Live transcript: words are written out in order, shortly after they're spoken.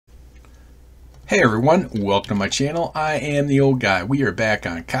Hey everyone, welcome to my channel. I am the old guy. We are back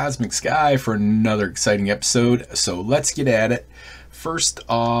on Cosmic Sky for another exciting episode, so let's get at it. First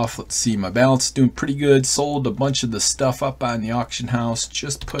off, let's see, my balance is doing pretty good. Sold a bunch of the stuff up on the auction house,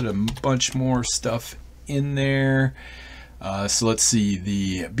 just put a bunch more stuff in there. So let's see,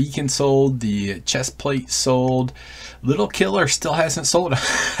 the beacon sold, the chest plate sold, Little Killer still hasn't sold.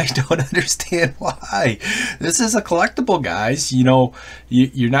 I don't understand why. This is a collectible, guys. You know,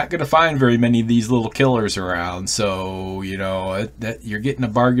 you're not going to find very many of these Little Killers around, so you know that you're getting a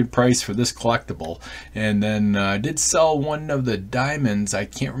bargain price for this collectible. And then I did sell one of the diamonds. I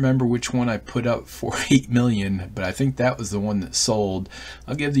can't remember which one I put up for 8 million, but I think that was the one that sold.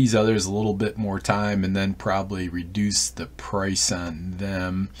 I'll give these others a little bit more time and then probably reduce the price on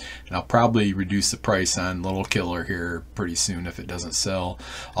them, and I'll probably reduce the price on Little Killer here pretty soon if it doesn't sell.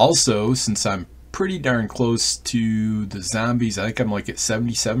 Also, since I'm pretty darn close to the zombies, I think I'm like at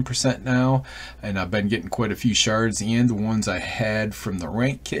 77% now, and I've been getting quite a few shards and the ones I had from the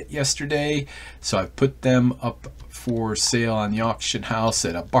rank kit yesterday, so I've put them up for sale on the auction house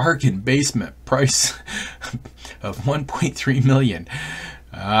at a bargain basement price of 1.3 million.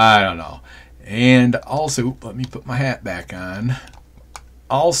 I don't know. And also, let me put my hat back on.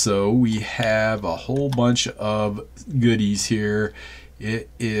 Also, we have a whole bunch of goodies here. It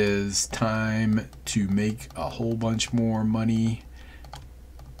is time to make a whole bunch more money.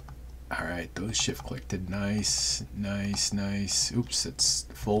 All right, those shift click did nice, nice, nice. Oops, it's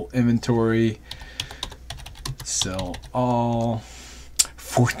full inventory. Sell all.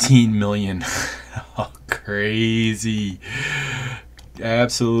 14 million. Oh, crazy.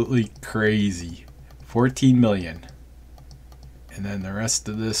 Absolutely crazy. 14 million. And then the rest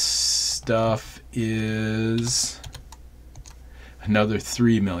of this stuff is another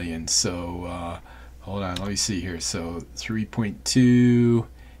 3 million. So hold on, let me see here. So 3.2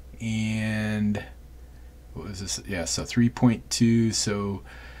 and what was this? Yeah, so 3.2, so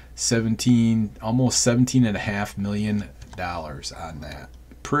 17, almost $17.5 million on that.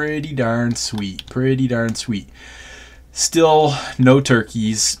 Pretty darn sweet. Pretty darn sweet. Still no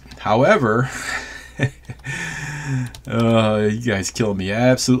turkeys. However, you guys kill me.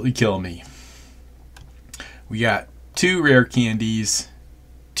 Absolutely kill me. We got 2 rare candies,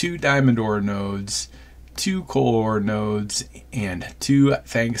 2 diamond ore nodes, 2 coal ore nodes, and 2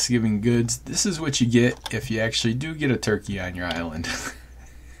 Thanksgiving goods. This is what you get if you actually do get a turkey on your island.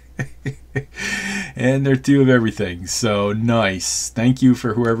 And they're 2 of everything, so nice. Thank you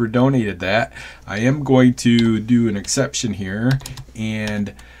for whoever donated that. I am going to do an exception here,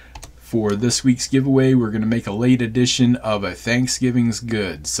 and for this week's giveaway we're going to make a late edition of a Thanksgiving's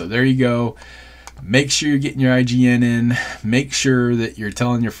goods. So there you go. Make sure you're getting your IGN in. Make sure that you're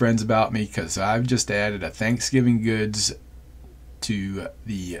telling your friends about me, because I've just added a Thanksgiving goods to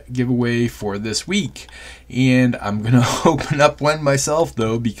the giveaway for this week, and I'm gonna open up one myself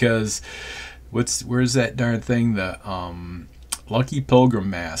though, because where's that darn thing, the Lucky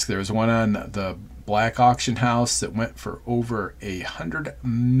Pilgrim mask. There was one on the black auction house that went for over 100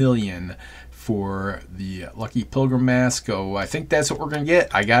 million for the Lucky Pilgrim mask. Oh, I think that's what we're gonna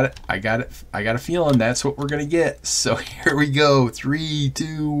get. I got a feeling that's what we're gonna get. So here we go. 3,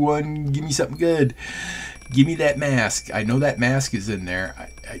 2, 1. Give me something good. Give me that mask. I know that mask is in there.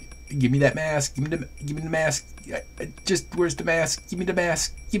 Give me that mask. Give me the mask. Just, where's the mask? Give me the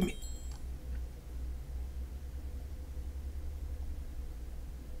mask. Give me.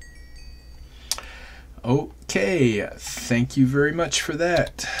 Okay. Thank you very much for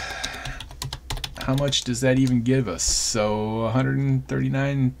that. How much does that even give us? So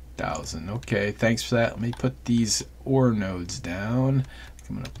 139,000. Okay. Thanks for that. Let me put these ore nodes down.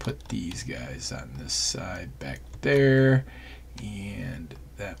 I'm going to put these guys on this side back there, and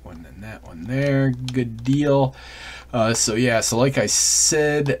that one and that one there. Good deal. So yeah, so like I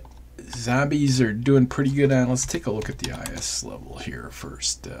said, zombies are doing pretty good on. Let's take a look at the IS level here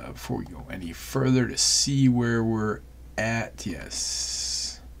first before we go any further to see where we're at.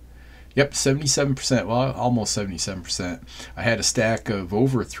 Yes. Yep, 77%. Well, almost 77%. I had a stack of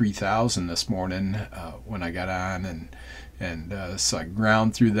over 3,000 this morning when I got on, and so I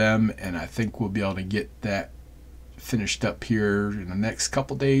ground through them, and I think we'll be able to get that finished up here in the next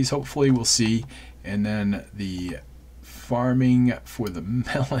couple days. Hopefully, we'll see. And then the farming for the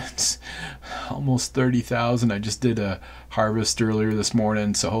melons, almost 30,000. I just did a harvest earlier this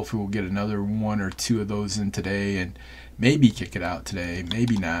morning, so hopefully we'll get another 1 or 2 of those in today, and maybe kick it out today,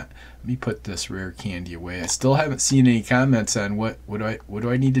 maybe not. Let me put this rare candy away. I still haven't seen any comments on what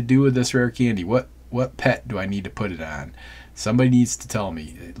do I need to do with this rare candy. What what pet do I need to put it on? Somebody needs to tell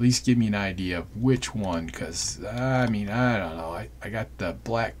me, at least give me an idea of which one, because I mean, I don't know. I got the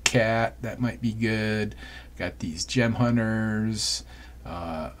black cat, that might be good. Got these gem hunters,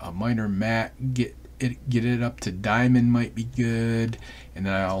 a minor mat, get it up to diamond might be good, and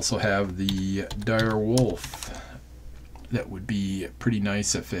then I also have the dire wolf. That would be pretty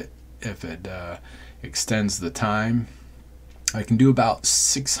nice if it extends the time. I can do about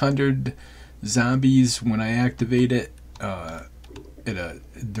 600 zombies when I activate it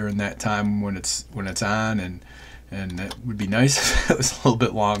during that time when it's on, and it would be nice if it was a little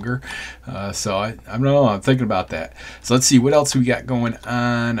bit longer. So I don't know. I'm thinking about that. So let's see what else we got going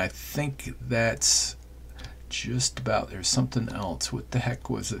on. I think that's just about. There's something else. What the heck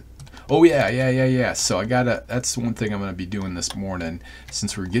was it? Oh yeah. So that's one thing I'm gonna be doing this morning.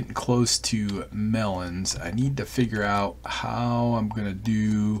 Since we're getting close to melons, I need to figure out how I'm gonna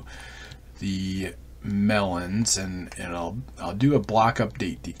do the melons, and I'll do a block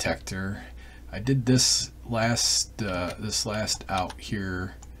update detector. I did this last out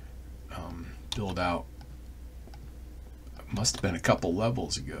here build out. It must have been a couple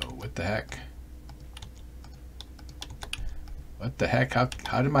levels ago. What the heck? What the heck?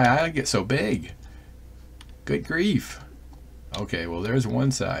 How did my island get so big? Good grief. Okay, well there's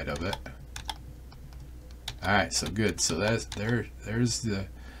one side of it. Alright, so good. So that's there's the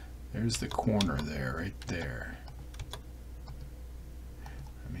corner there, right there.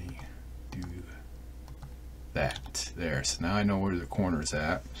 Let me do that there. So now I know where the corner's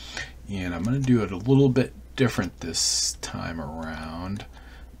at. And I'm going to do it a little bit different this time around.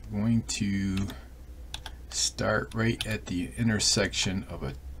 I'm going to start right at the intersection of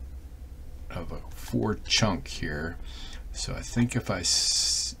a 4 chunk here. So I think if I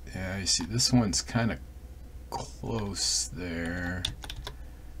see this one's kind of close there.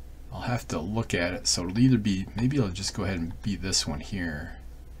 I'll have to look at it. So it'll either be, maybe I'll just go ahead and be this one here.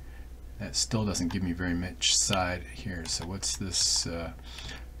 That still doesn't give me very much side here. So what's this?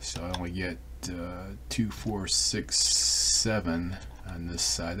 So I only get 2, 4, 6, 7 on this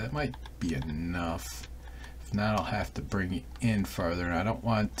side. That might be enough. If not, I'll have to bring it in farther. And I don't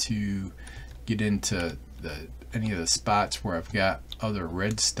want to get into any of the spots where I've got other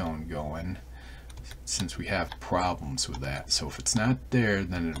redstone going, since we have problems with that. So if it's not there,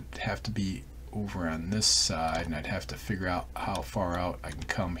 then it'd have to be over on this side, and I'd have to figure out how far out I can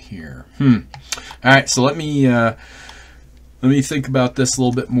come here. All right, so let me think about this a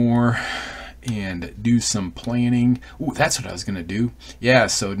little bit more and do some planning. Ooh, that's what I was gonna do. Yeah,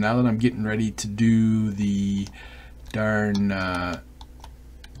 so now that I'm getting ready to do the darn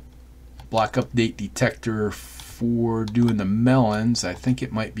block update detector for doing the melons, I think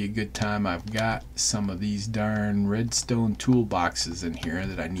it might be a good time. I've got some of these darn redstone toolboxes in here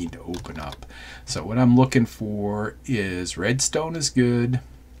that I need to open up. So what I'm looking for is redstone is good.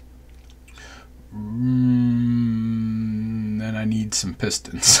 Then I need some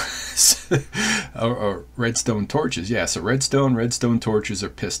pistons or redstone torches. Yeah, so redstone torches, or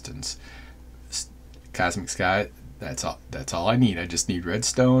pistons. Cosmic Sky, that's all I need. I just need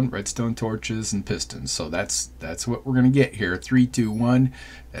redstone torches, and pistons. So that's what we're gonna get here. 3, 2, 1.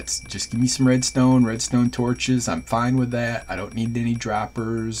 That's just give me some redstone torches. I'm fine with that. I don't need any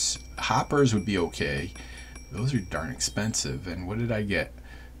droppers. Hoppers would be okay. Those are darn expensive. And what did I get?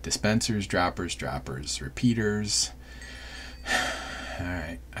 Dispensers, droppers, repeaters. All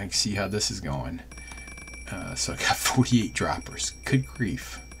right, I can see how this is going. So I got 48 droppers. Good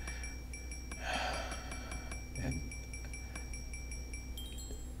grief.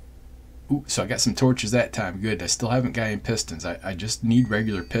 Ooh, so I got some torches that time. Good. I still haven't got any pistons. I just need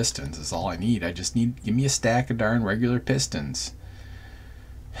regular pistons. That's all I need. I just need, give me a stack of darn regular pistons.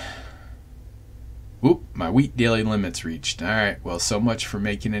 Oop, my wheat daily limit's reached. All right, well, so much for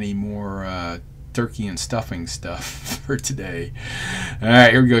making any more turkey and stuffing stuff for today. All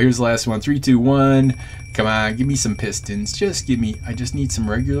right, here we go. Here's the last one. 3, 2, 1. Come on, give me some pistons. Just give me, I just need some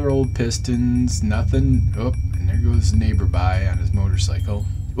regular old pistons. Nothing. Oh, and there goes the neighbor by on his motorcycle.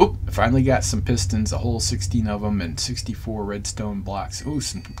 Oop, I finally got some pistons, a whole 16 of them, and 64 redstone blocks. Ooh,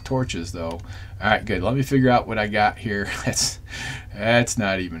 some torches though. All right, good. Let me figure out what I got here. That's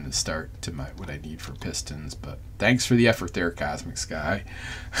not even a start to what I need for pistons, but thanks for the effort there, Cosmic Sky.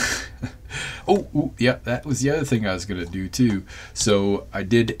 Oh, yeah, that was the other thing I was gonna do too. So I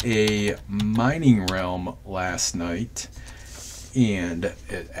did a mining realm last night, and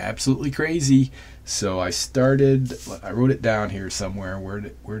it absolutely crazy. So I wrote it down here somewhere.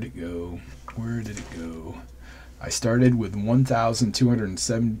 Where'd it go? Where did it go? I started with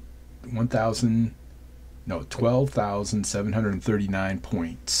 12,739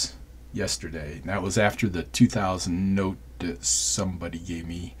 points. yesterday. And that was after the 2,000 note that somebody gave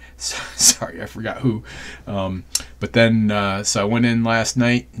me. Sorry, I forgot who. But then, so I went in last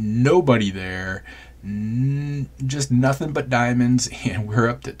night, nobody there. Just nothing but diamonds, and we're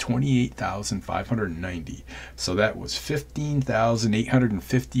up to 28,590. So that was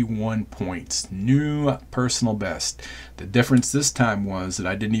 15,851 points, new personal best. The difference this time was that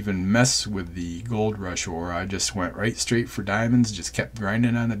I didn't even mess with the gold rush ore. I just went right straight for diamonds, just kept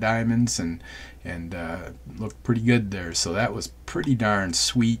grinding on the diamonds, and looked pretty good there. So that was pretty darn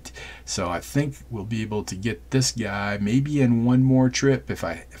sweet. So I think we'll be able to get this guy maybe in one more trip. If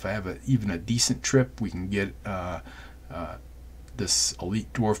I have even a decent trip, we can get this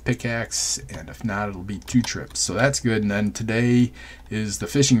elite dwarf pickaxe, and if not, it'll be 2 trips. So that's good. And then today is the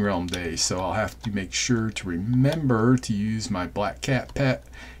fishing realm day, so I'll have to make sure to remember to use my black cat pet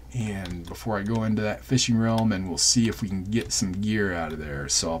and before I go into that fishing realm, and we'll see if we can get some gear out of there.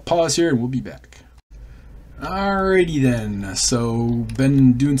 So I'll pause here and we'll be back. Alrighty then, so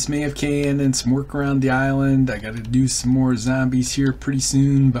been doing some AFKing and some work around the island. I gotta do some more zombies here pretty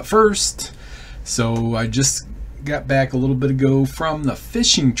soon, but first, so I just got back a little bit ago from the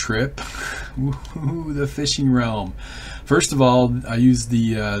fishing trip. Woohoo, the fishing realm. First of all, I used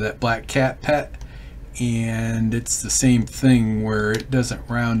the that black cat pet, and it's the same thing where it doesn't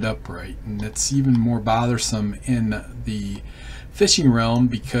round up right, and it's even more bothersome in the fishing realm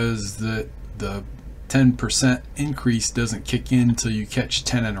because the 10% increase doesn't kick in until you catch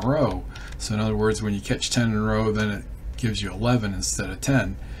 10 in a row. So in other words, when you catch 10 in a row, then it gives you 11 instead of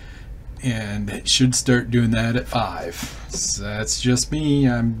 10, and it should start doing that at 5. So that's just me.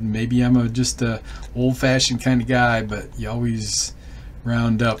 Maybe I'm just a old-fashioned kind of guy, but you always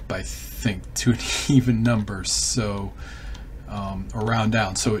round up, I think, to an even number, so or round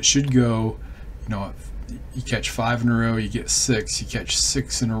down. So it should go, you know, if you catch 5 in a row, you get 6. You catch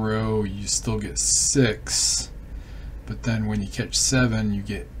 6 in a row, you still get 6. But then when you catch 7, you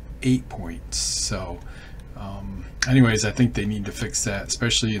get 8 points. So anyways, I think they need to fix that,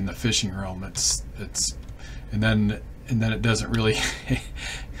 especially in the fishing realm. It's and then it doesn't really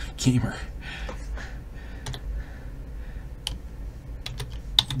gamer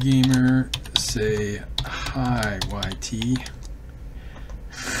say hi, YT.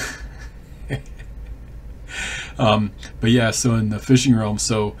 But yeah, so in the fishing realm,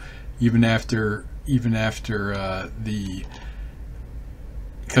 so even after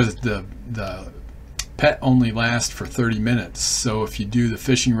because the pet only lasts for 30 minutes, so if you do the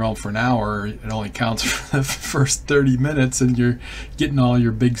fishing realm for an hour, it only counts for the first 30 minutes, and you're getting all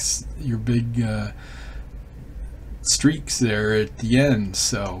your big streaks there at the end.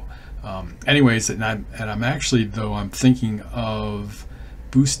 So anyways, and I'm actually, though, I'm thinking of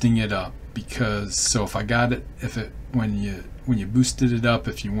boosting it up, because so if I got it, when you boosted it up,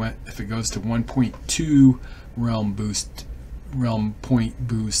 if it goes to 1.2 realm point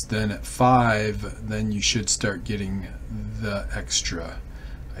boost, then at 5, then you should start getting the extra,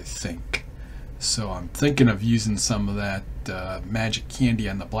 I think. So I'm thinking of using some of that magic candy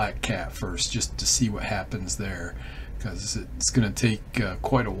on the black cat first, just to see what happens there, because it's going to take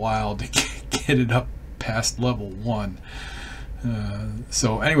quite a while to get it up past level 1.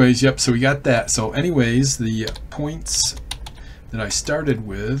 So anyways, yep, so we got that. So anyways, the points that I started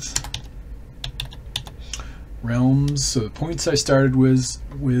with, realms, so the points I started with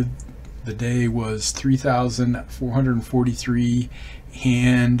the day was 3,443,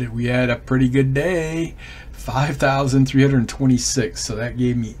 and we had a pretty good day, 5,326. So that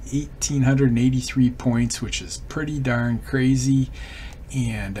gave me 1,883 points, which is pretty darn crazy.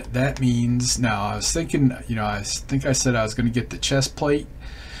 And that means, now I was thinking, you know, I think I said I was going to get the chest plate,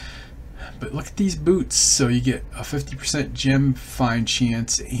 but look at these boots. So you get a 50% gem find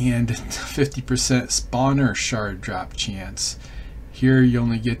chance and 50% spawner shard drop chance. Here you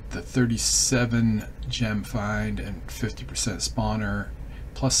only get the 37 gem find and 50% spawner,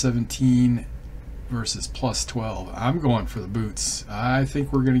 plus 17 versus plus 12. I'm going for the boots. I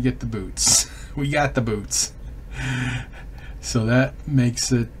think we're going to get the boots. We got the boots. So that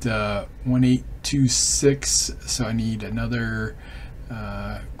makes it 1826. So I need another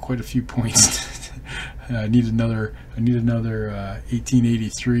quite a few points. I need another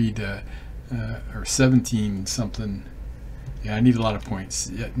 1883 to or 17 something. Yeah, I need a lot of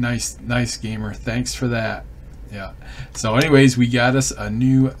points. Yeah, nice gamer. Thanks for that. Yeah. So anyways, we got us a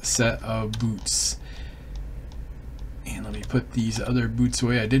new set of boots. And let me put these other boots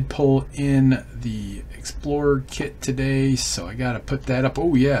away. I did pull in the Explorer kit today, so I got to put that up.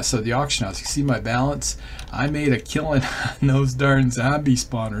 Oh yeah, so the auction house, you see my balance? I made a killing on those darn zombie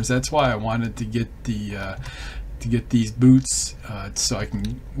spawners. That's why I wanted to get the to get these boots so I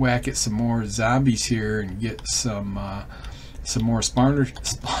can whack at some more zombies here and get some more spawner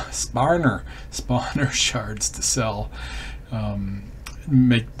shards to sell.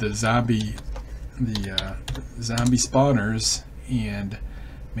 Make the zombie spawners and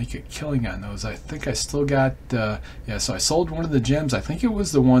make a killing on those. I think I still got yeah, so I sold one of the gems. I think it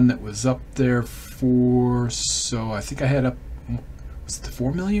was the one that was up there for, so I think I had up, was it the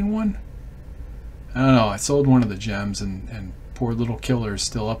 4 million one? I don't know. I sold one of the gems, and poor little killer is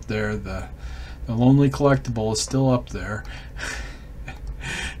still up there. The lonely collectible is still up there.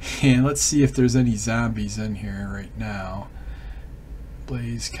 And let's see if there's any zombies in here right now.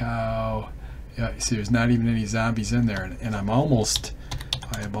 Blaze cow. Yeah, see, there's not even any zombies in there, and I am almost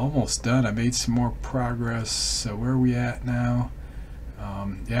done. I made some more progress. So where are we at now?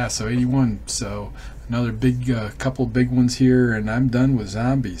 Yeah, so 81. So another big couple big ones here, and I'm done with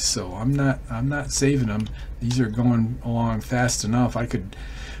zombies. So I'm not saving them. These are going along fast enough. I could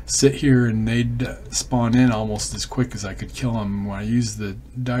sit here and they'd spawn in almost as quick as I could kill them. When I use the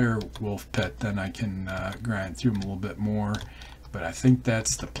dire wolf pet, then I can grind through them a little bit more. But I think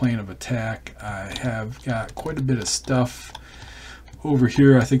that's the plan of attack. I have got quite a bit of stuff over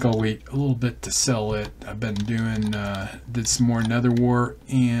here. I think I'll wait a little bit to sell it. I've been doing did some more nether wart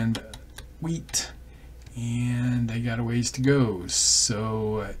and wheat, and I got a ways to go.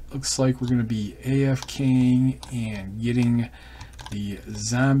 So it looks like we're going to be AFKing and getting the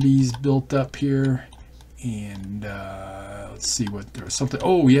zombies built up here. And let's see what there was something.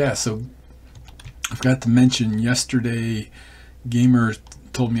 Oh yeah, so I forgot to mention yesterday, Gamer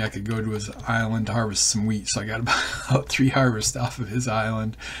told me I could go to his island to harvest some wheat, so I got about 3 harvests off of his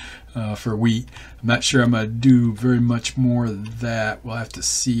island for wheat. I'm not sure I'm going to do very much more of that. We'll have to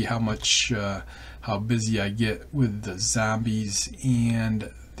see how much how busy I get with the zombies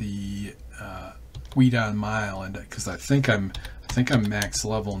and the wheat on my island, because I think I'm max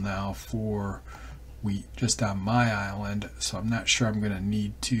level now for wheat just on my island, so I'm not sure I'm going to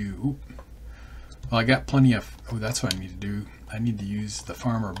need to. Well, I got plenty of, oh, that's what I need to do. I need to use the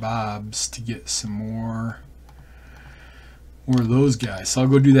Farmer Bob's to get some more of those guys. So I'll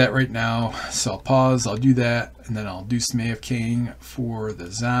go do that right now. So I'll pause, I'll do that, and then I'll do some AFKing for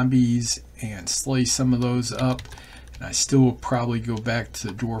the zombies and slay some of those up. And I still will probably go back to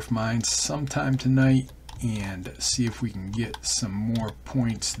the dwarf mines sometime tonight and see if we can get some more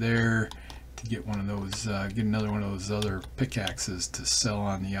points there to get one of those, get another one of those other pickaxes to sell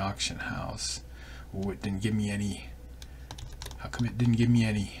on the auction house. Oh, it didn't give me any. How come it didn't give me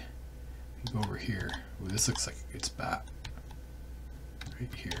any? Go over here. Oh, this looks like a good spot.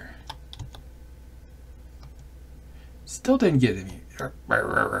 Right here. Still didn't get any.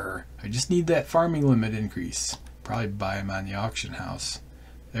 I just need that farming limit increase. Probably buy them on the auction house.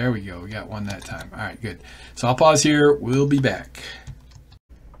 There we go. We got one that time. All right, good. So I'll pause here. We'll be back.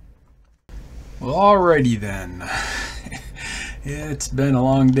 Well, alrighty then. It's been a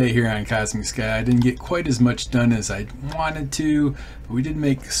long day here on Cosmic Sky. I didn't get quite as much done as I wanted to, but we did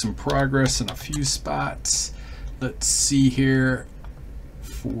make some progress in a few spots. Let's see here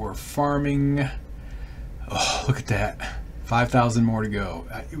for farming. Oh, look at that. 5,000 more to go.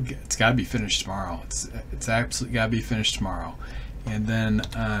 It's got to be finished tomorrow. It's absolutely got to be finished tomorrow. And then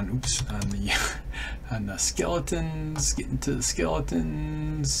on the skeletons, getting to the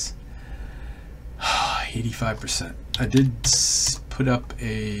skeletons. 85%. I did put up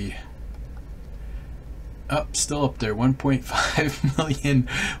a still up there, 1.5 million.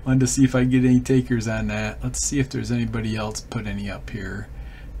 Wanted to see if I get any takers on that. Let's see if there's anybody else put any up here.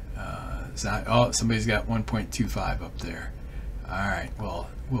 Oh, somebody's got 1.25 up there. All right, well,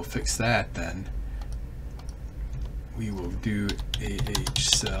 we'll fix that then. We will do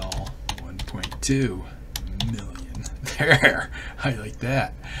sell 1.2 million. There, I like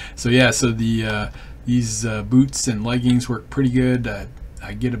that. So yeah, so the these boots and leggings work pretty good.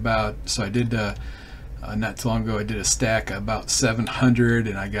 I get about, so I did not too long ago, I did a stack of about 700,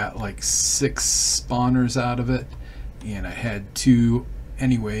 and I got like 6 spawners out of it, and I had 2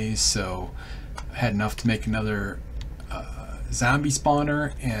 anyways, so I had enough to make another zombie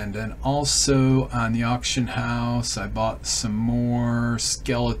spawner. And then also on the auction house I bought some more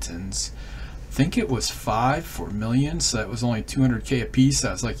skeletons. I think it was 5 for $1 million, so that was only 200k a piece.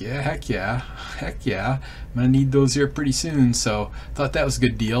 I was like, yeah, heck yeah, I'm gonna need those here pretty soon. So thought that was a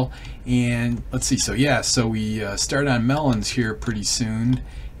good deal. And let's see, so yeah, so we start on melons here pretty soon,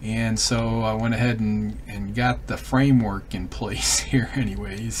 and so I went ahead and got the framework in place here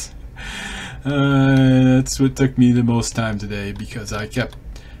anyways. That's what took me the most time today, because I kept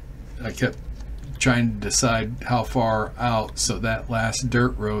trying to decide how far out. So that last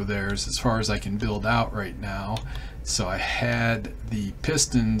dirt row there is as far as I can build out right now. So I had the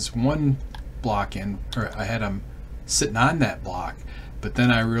pistons one block in, or I had them sitting on that block, but then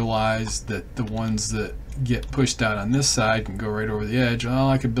I realized that the ones that get pushed out on this side can go right over the edge. Oh,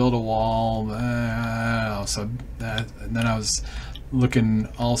 I could build a wall. So that, and then I was looking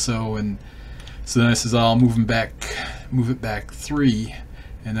also, and so then I says, oh, I'll move it back 3.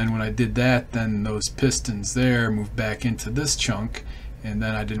 And then when I did that, then those pistons there moved back into this chunk, and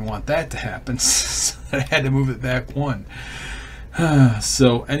then I didn't want that to happen, so I had to move it back 1.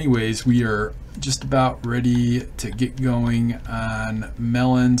 So anyways, we are just about ready to get going on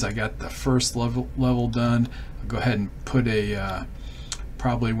melons. I got the first level done. I'll go ahead and put a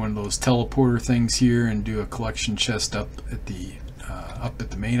probably one of those teleporter things here and do a collection chest up at the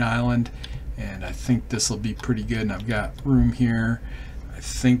main island, and I think this will be pretty good. And I've got room here.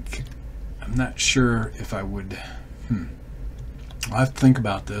 I'm not sure if I would, I'll have to think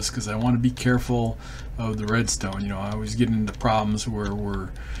about this, because I want to be careful of the redstone. You know, I always get into problems where we're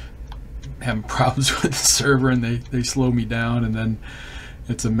having problems with the server and they slow me down, and then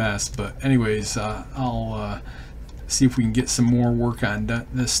it's a mess. But anyways, I'll see if we can get some more work on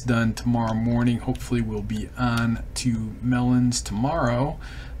this done tomorrow morning. Hopefully we'll be on to melons tomorrow.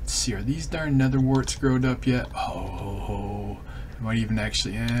 Let's see, are these darn nether warts growed up yet? Oh, I might even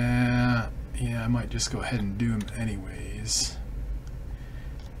actually, yeah, I might just go ahead and do them anyways.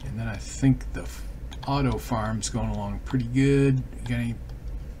 And then I think the auto farm's going along pretty good. You got any?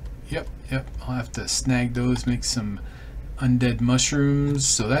 Yep, I'll have to snag those, make some undead mushrooms,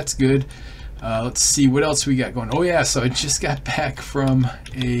 so that's good. Let's see what else we got going. Oh yeah, so I just got back from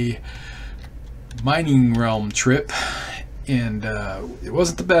a mining realm trip, and it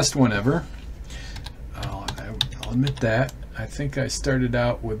wasn't the best one ever. I'll admit that. I think I started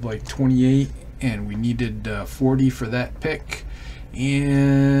out with like 28, and we needed 40 for that pick,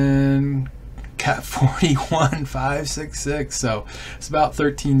 and got 41,566. So it's about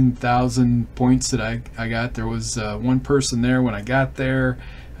 13,000 points that I got. There was one person there when I got there.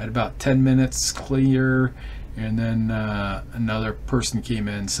 I had about 10 minutes clear, and then another person came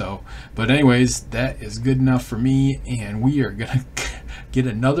in. So, but anyways, that is good enough for me, and we are gonna get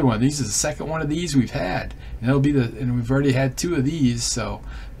another one. This is the second one of these we've had, and that'll be and we've already had 2 of these, so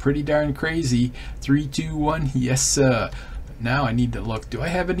pretty darn crazy. 3, 2, 1, yes sir. Now I need to look, do I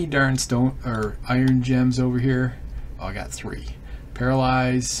have any darn stone or iron gems over here? Oh, I got 3.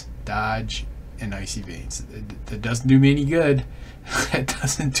 Paralyze, dodge, and icy veins. That doesn't do me any good. That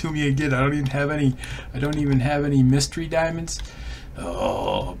doesn't do me any good. I don't even have any mystery diamonds.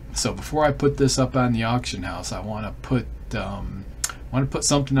 Oh, so before I put this up on the auction house, I want to put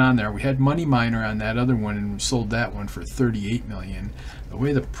something on there. We had Money Miner on that other one, and we sold that one for 38 million. The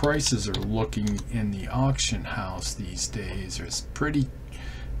way the prices are looking in the auction house these days is pretty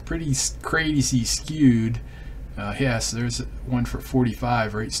crazy skewed. Yes, there's one for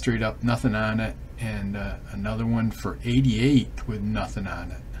 45 right straight up, nothing on it, and another one for 88 with nothing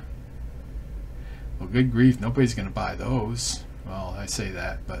on it. Well, good grief, nobody's gonna buy those. Well, I say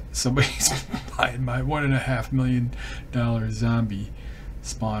that, but somebody's buying my $1.5 million zombie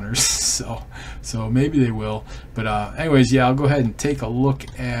spawners, so maybe they will. But anyways, yeah, I'll go ahead and take a look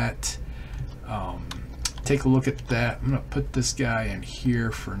at that. I'm gonna put this guy in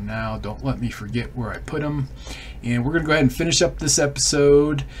here for now. Don't let me forget where I put him. And we're gonna go ahead and finish up this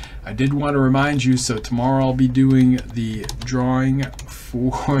episode. I did want to remind you, so tomorrow I'll be doing the drawing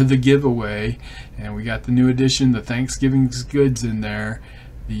for the giveaway, and we got the new edition, the Thanksgiving goods in there,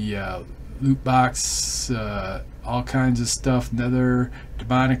 the loot box, all kinds of stuff, Nether,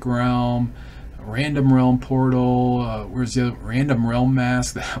 Demonic Realm, Random Realm Portal, where's the other Random Realm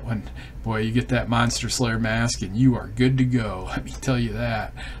Mask? That one, boy, you get that Monster Slayer mask and you are good to go, let me tell you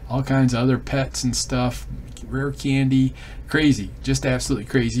that. All kinds of other pets and stuff, rare candy, crazy, just absolutely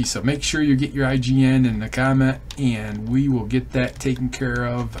crazy. So make sure you get your IGN in the comment, and we will get that taken care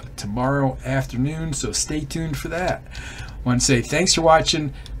of tomorrow afternoon, so stay tuned for that. I want to say thanks for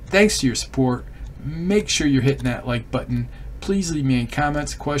watching, thanks to your support. Make sure you're hitting that like button. Please leave me any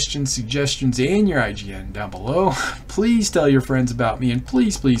comments, questions, suggestions, and your IGN down below. Please tell your friends about me, and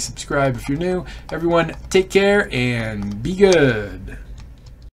please subscribe if you're new. Everyone, take care and be good.